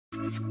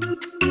Now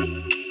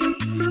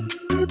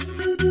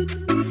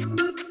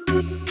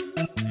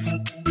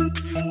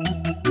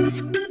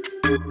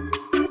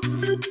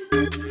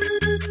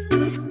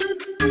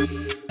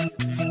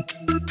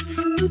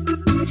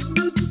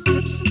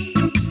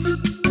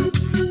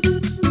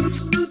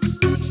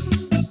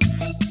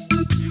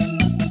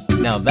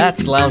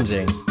that's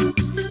lounging!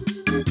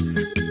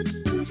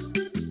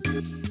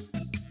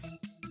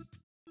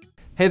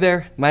 Hey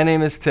there, my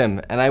name is Tim,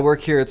 and I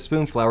work here at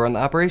Spoonflower on the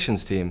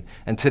operations team.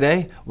 And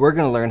today, we're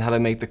going to learn how to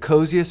make the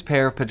coziest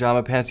pair of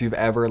pajama pants you've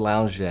ever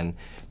lounged in,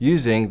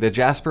 using the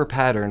Jasper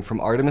pattern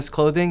from Artemis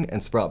Clothing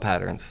and Sprout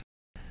Patterns.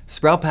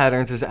 Sprout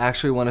Patterns is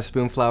actually one of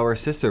Spoonflower's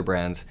sister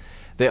brands.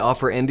 They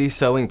offer indie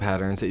sewing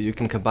patterns that you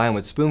can combine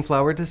with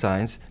Spoonflower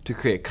designs to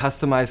create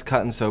customized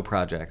cut and sew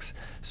projects.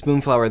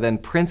 Spoonflower then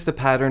prints the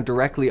pattern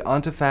directly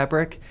onto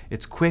fabric.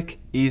 It's quick,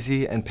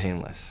 easy, and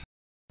painless.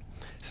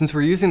 Since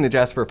we're using the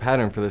Jasper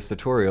pattern for this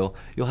tutorial,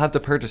 you'll have to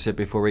purchase it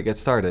before we get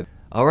started.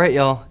 Alright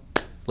y'all,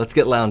 let's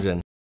get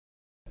lounging.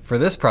 For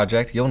this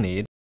project, you'll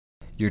need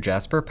your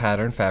Jasper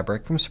pattern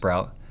fabric from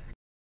Sprout,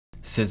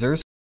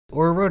 scissors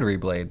or a rotary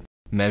blade,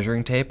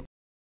 measuring tape,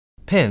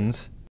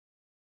 pins,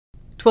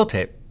 twill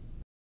tape,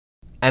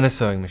 and a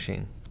sewing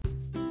machine.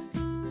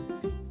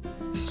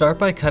 Start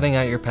by cutting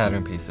out your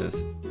pattern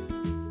pieces.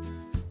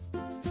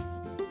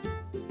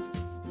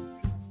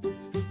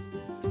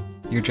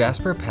 Your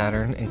Jasper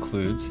pattern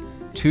includes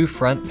 2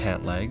 front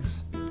pant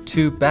legs,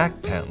 2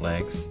 back pant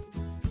legs,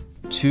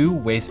 2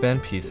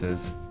 waistband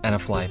pieces, and a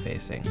fly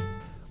facing.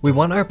 We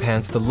want our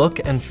pants to look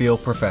and feel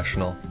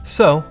professional,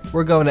 so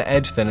we're going to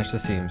edge finish the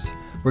seams.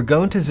 We're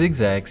going to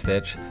zigzag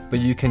stitch, but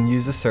you can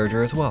use a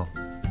serger as well.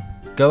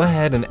 Go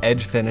ahead and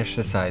edge finish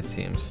the side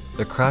seams,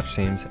 the crotch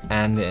seams,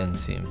 and the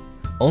inseam.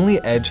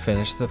 Only edge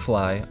finish the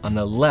fly on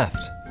the left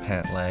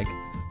pant leg.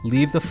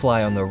 Leave the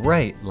fly on the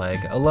right leg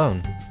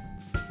alone.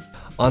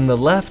 On the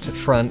left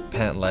front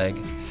pant leg,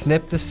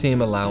 snip the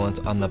seam allowance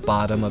on the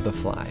bottom of the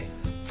fly.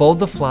 Fold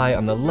the fly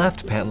on the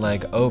left pant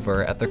leg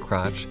over at the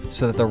crotch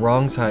so that the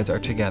wrong sides are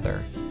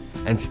together,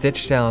 and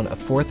stitch down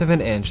 1/4 of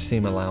an inch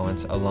seam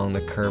allowance along the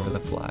curve of the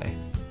fly.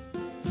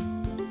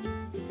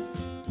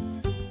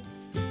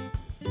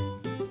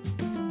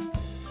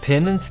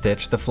 Pin and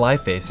stitch the fly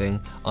facing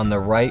on the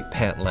right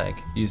pant leg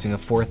using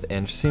 1/4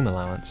 inch seam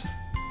allowance.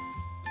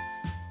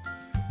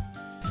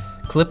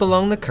 Clip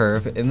along the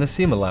curve in the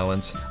seam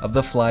allowance of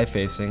the fly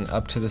facing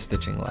up to the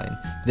stitching line.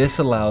 This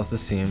allows the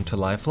seam to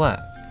lie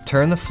flat.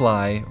 Turn the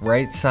fly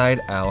right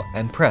side out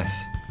and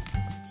press.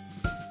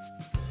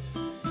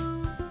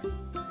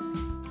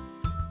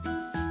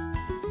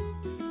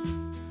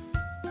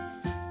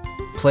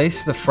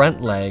 Place the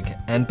front leg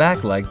and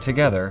back leg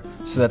together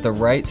so that the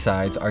right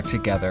sides are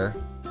together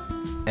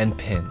and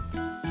pin.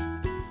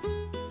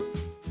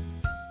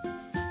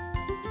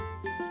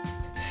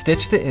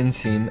 Stitch the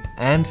inseam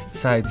and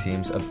side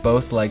seams of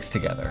both legs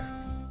together.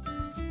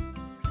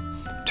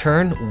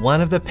 Turn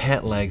one of the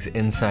pant legs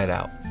inside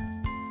out.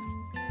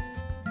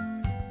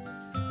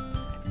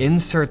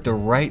 Insert the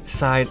right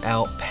side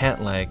out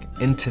pant leg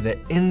into the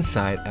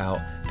inside out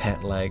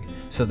pant leg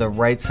so the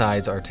right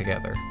sides are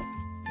together.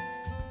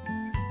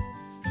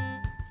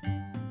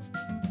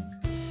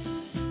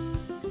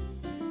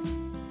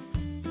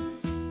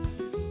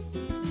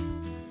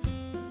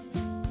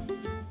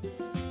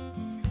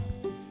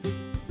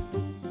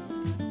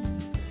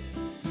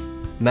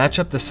 Match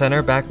up the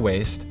center back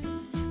waist,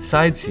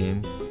 side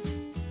seam,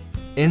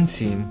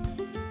 inseam,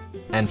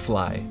 and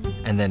fly,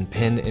 and then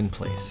pin in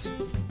place.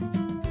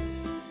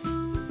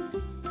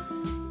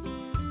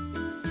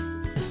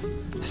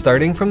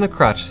 Starting from the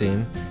crotch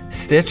seam,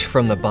 stitch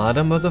from the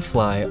bottom of the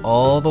fly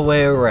all the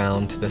way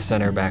around to the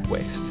center back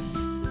waist.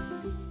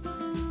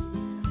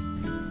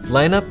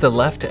 Line up the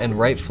left and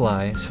right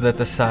fly so that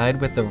the side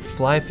with the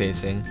fly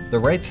facing, the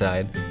right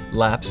side,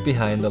 laps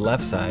behind the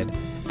left side,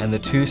 and the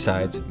 2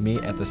 sides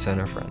meet at the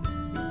center front.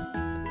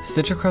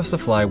 Stitch across the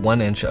fly 1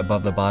 inch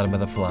above the bottom of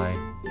the fly.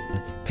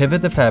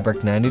 Pivot the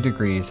fabric 90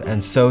 degrees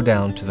and sew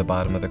down to the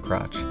bottom of the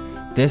crotch.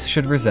 This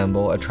should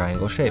resemble a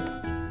triangle shape.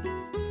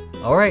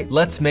 Alright,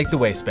 let's make the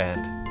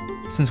waistband.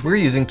 Since we're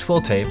using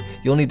twill tape,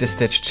 you'll need to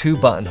stitch 2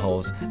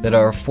 buttonholes that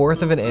are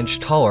 1/4 of an inch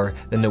taller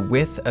than the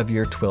width of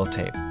your twill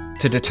tape.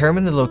 To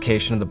determine the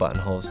location of the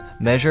buttonholes,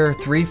 measure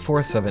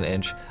 3/4 of an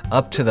inch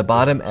up to the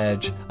bottom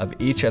edge of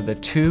each of the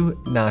 2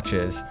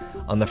 notches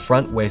on the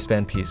front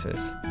waistband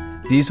pieces.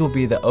 These will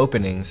be the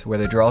openings where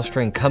the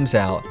drawstring comes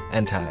out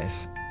and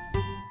ties.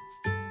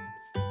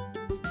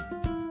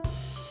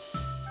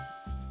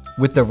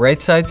 With the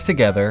right sides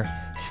together,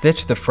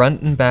 stitch the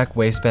front and back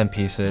waistband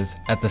pieces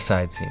at the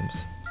side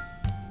seams.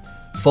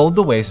 Fold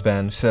the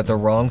waistband so that the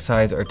wrong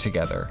sides are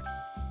together.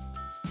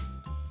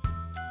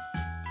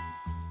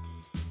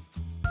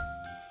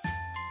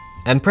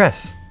 And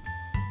press.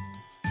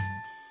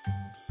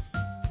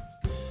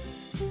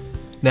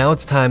 Now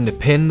it's time to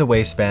pin the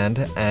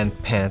waistband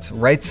and pants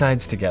right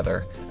sides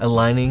together,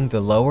 aligning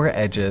the lower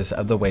edges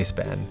of the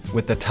waistband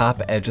with the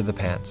top edge of the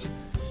pants.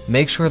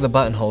 Make sure the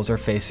buttonholes are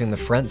facing the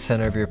front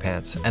center of your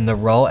pants and the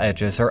raw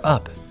edges are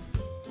up.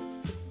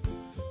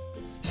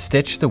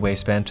 stitch the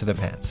waistband to the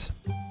pants.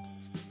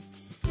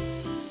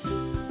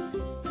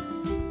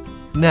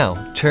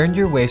 Now, turn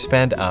your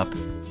waistband up,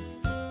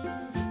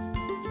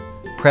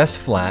 press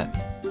flat,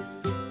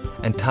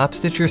 and top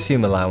stitch your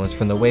seam allowance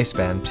from the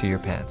waistband to your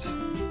pants.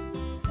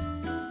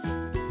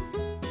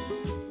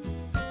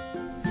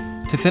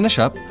 To finish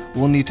up,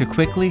 we'll need to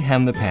quickly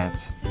hem the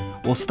pants.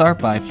 We'll start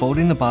by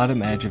folding the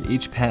bottom edge of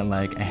each pant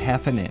leg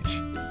 1/2 inch,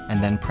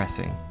 and then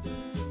pressing.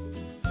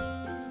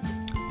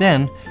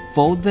 Then,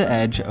 fold the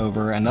edge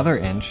over another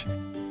inch,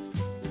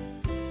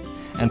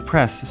 and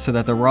press so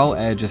that the raw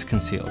edge is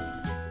concealed.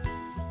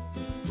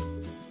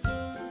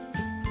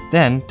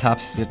 Then, top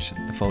stitch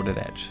the folded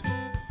edge.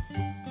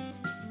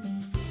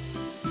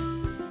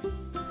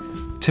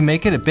 To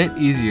make it a bit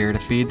easier to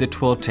feed the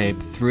twill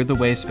tape through the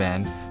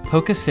waistband,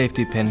 poke a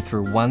safety pin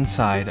through one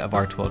side of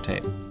our twill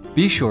tape.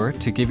 Be sure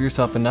to give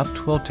yourself enough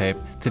twill tape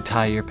to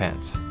tie your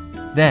pants.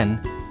 Then,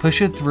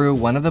 push it through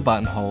one of the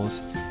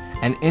buttonholes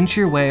and inch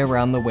your way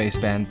around the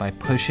waistband by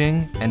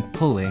pushing and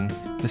pulling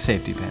the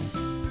safety pin.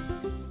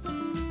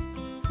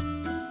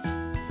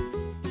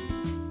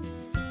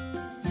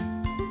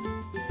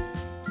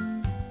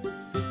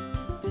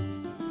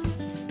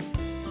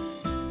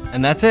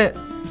 And that's it!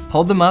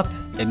 Hold them up,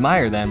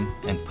 admire them,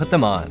 and put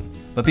them on.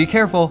 But be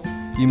careful,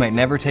 you might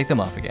never take them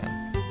off again.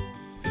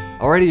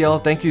 Alrighty y'all,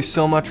 thank you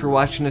so much for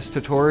watching this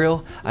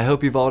tutorial. I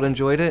hope you've all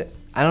enjoyed it.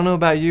 I don't know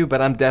about you,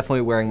 but I'm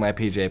definitely wearing my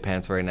PJ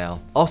pants right now.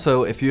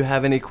 Also, if you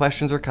have any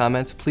questions or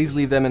comments, please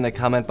leave them in the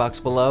comment box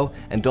below,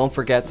 and don't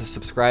forget to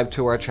subscribe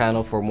to our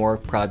channel for more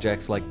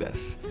projects like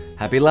this.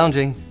 Happy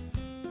lounging!